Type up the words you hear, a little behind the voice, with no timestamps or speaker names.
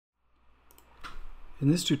In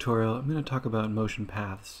this tutorial, I'm going to talk about motion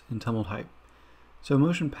paths in Tumult Hype. So a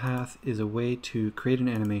motion path is a way to create an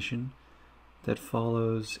animation that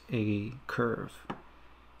follows a curve.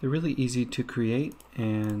 They're really easy to create,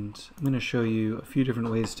 and I'm going to show you a few different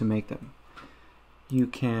ways to make them. You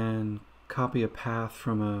can copy a path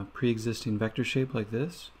from a pre-existing vector shape like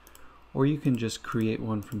this, or you can just create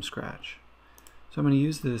one from scratch. So I'm going to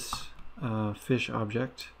use this fish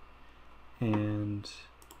object and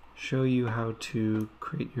show you how to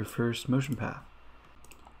create your first motion path.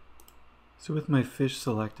 So with my fish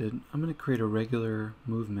selected, I'm going to create a regular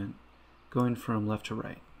movement going from left to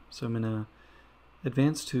right. So I'm going to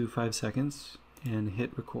advance to 5 seconds and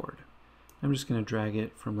hit record. I'm just going to drag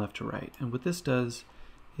it from left to right. And what this does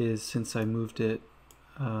is, since I moved it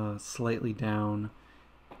slightly down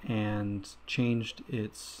and changed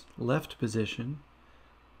its left position,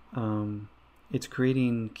 it's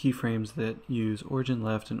creating keyframes that use origin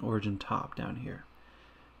left and origin top down here.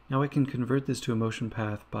 Now I can convert this to a motion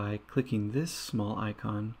path by clicking this small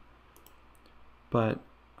icon, but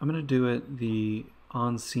I'm going to do it the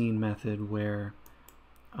on-scene method, where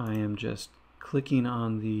I am just clicking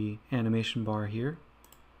on the animation bar here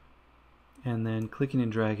and then clicking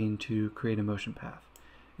and dragging to create a motion path.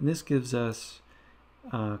 And this gives us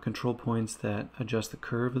control points that adjust the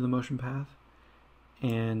curve of the motion path,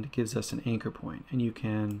 and gives us an anchor point. And you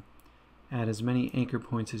can add as many anchor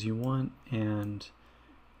points as you want and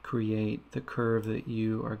create the curve that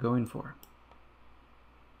you are going for.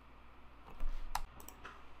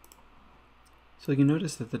 So you can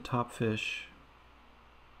notice that the top fish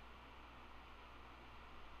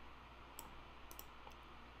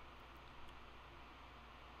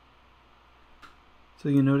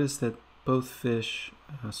both fish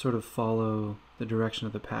sort of follow the direction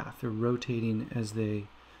of the path. They're rotating as they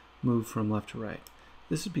move from left to right.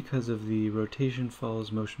 This is because of the rotation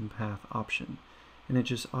follows motion path option, and it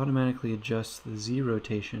just automatically adjusts the Z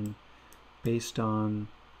rotation based on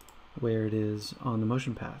where it is on the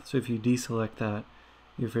motion path. So if you deselect that,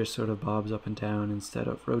 your fish sort of bobs up and down instead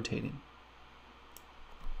of rotating.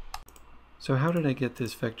 So how did I get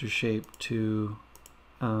this vector shape to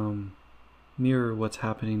mirror what's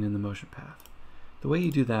happening in the motion path? The way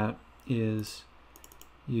you do that is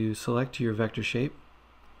you select your vector shape,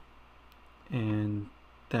 and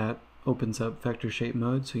that opens up vector shape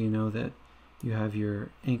mode, so you know that you have your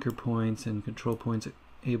anchor points and control points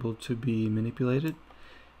able to be manipulated.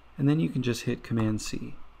 And then you can just hit Command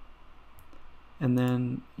C, and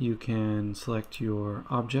then you can select your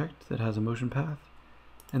object that has a motion path,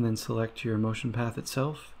 and then select your motion path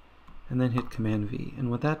itself, and then hit Command V.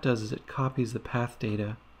 And what that does is it copies the path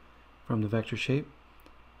data from the vector shape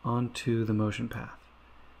onto the motion path.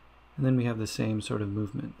 And then we have the same sort of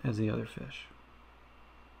movement as the other fish.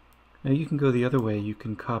 Now you can go the other way. You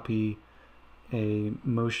can copy a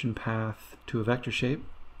motion path to a vector shape.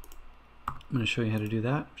 I'm going to show you how to do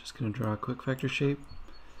that. I'm just going to draw a quick vector shape.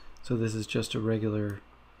 So this is just a regular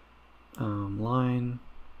line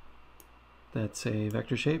that's a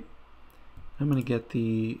vector shape. I'm going to get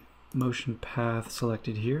the motion path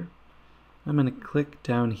selected here. I'm going to click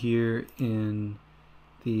down here in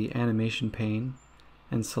the animation pane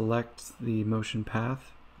and select the motion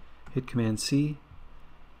path, hit Command C,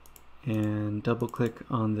 and double click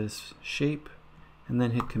on this shape, and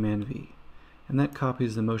then hit Command V. And that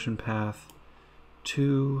copies the motion path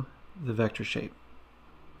to the vector shape.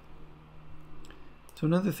 So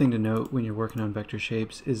another thing to note when you're working on vector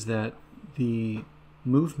shapes is that the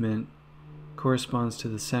movement corresponds to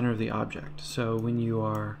the center of the object. So when you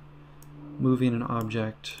are moving an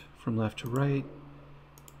object from left to right,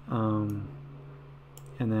 and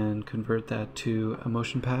then convert that to a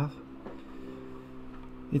motion path,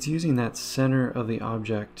 it's using that center of the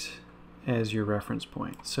object as your reference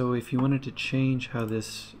point. So if you wanted to change how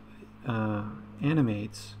this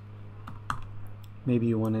animates, maybe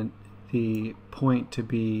you wanted the point to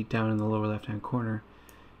be down in the lower left hand corner,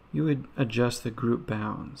 you would adjust the group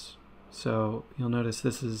bounds. So you'll notice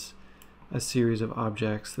this is a series of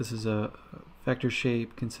objects. This is a vector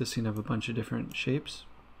shape consisting of a bunch of different shapes.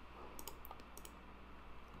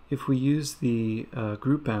 If we use the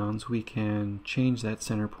group bounds, we can change that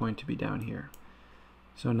center point to be down here.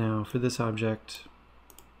 So now for this object,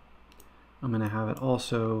 I'm going to have it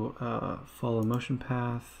also follow motion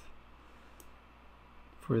path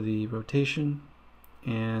for the rotation,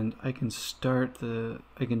 and I can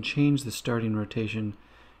change the starting rotation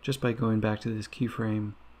just by going back to this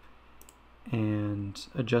keyframe and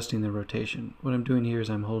adjusting the rotation. What I'm doing here is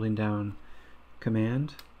I'm holding down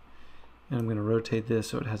Command, and I'm going to rotate this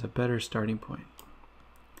so it has a better starting point.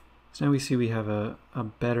 So now we see we have a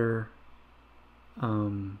better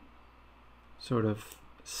sort of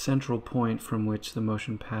central point from which the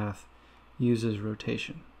motion path uses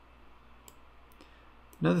rotation.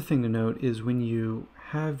 Another thing to note is when you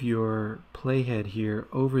have your playhead here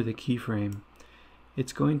over the keyframe,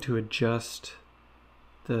 it's going to adjust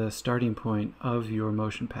the starting point of your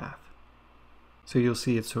motion path. So you'll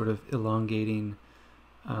see it's sort of elongating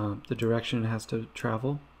the direction it has to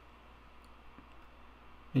travel.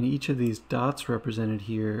 And each of these dots represented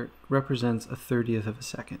here represents a 1/30th of a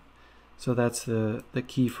second. So that's the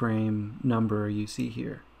keyframe number you see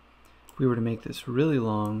here. If we were to make this really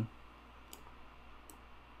long,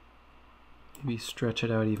 maybe stretch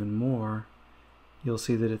it out even more, you'll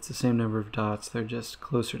see that it's the same number of dots, they're just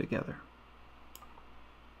closer together.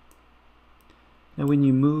 Now when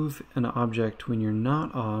you move an object when you're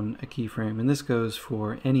not on a keyframe, and this goes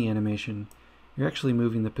for any animation, you're actually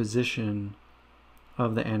moving the position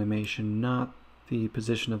of the animation, not the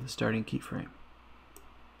position of the starting keyframe.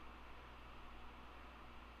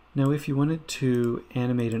 Now if you wanted to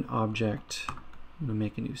animate an object, I'm going to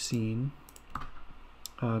make a new scene,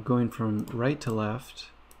 going from right to left,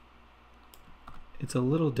 it's a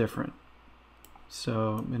little different.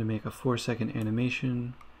 So I'm going to make a 4-second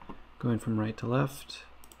animation going from right to left,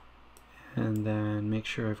 and then make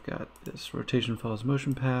sure I've got this rotation follows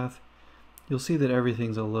motion path. You'll see that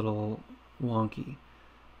everything's a little wonky.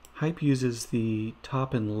 Hype uses the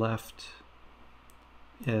top and left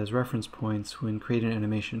as reference points when creating an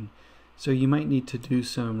animation, so you might need to do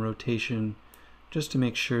some rotation just to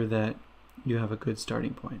make sure that you have a good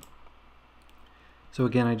starting point. So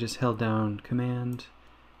again, I just held down Command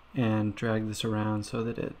and dragged this around so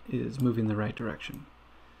that it is moving the right direction.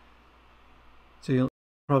 So you'll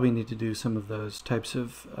probably need to do some of those types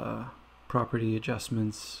of property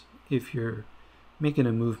adjustments if you're making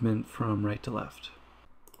a movement from right to left.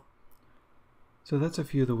 So that's a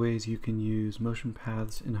few of the ways you can use motion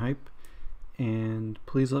paths in Hype, and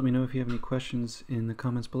please let me know if you have any questions in the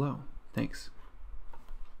comments below. Thanks.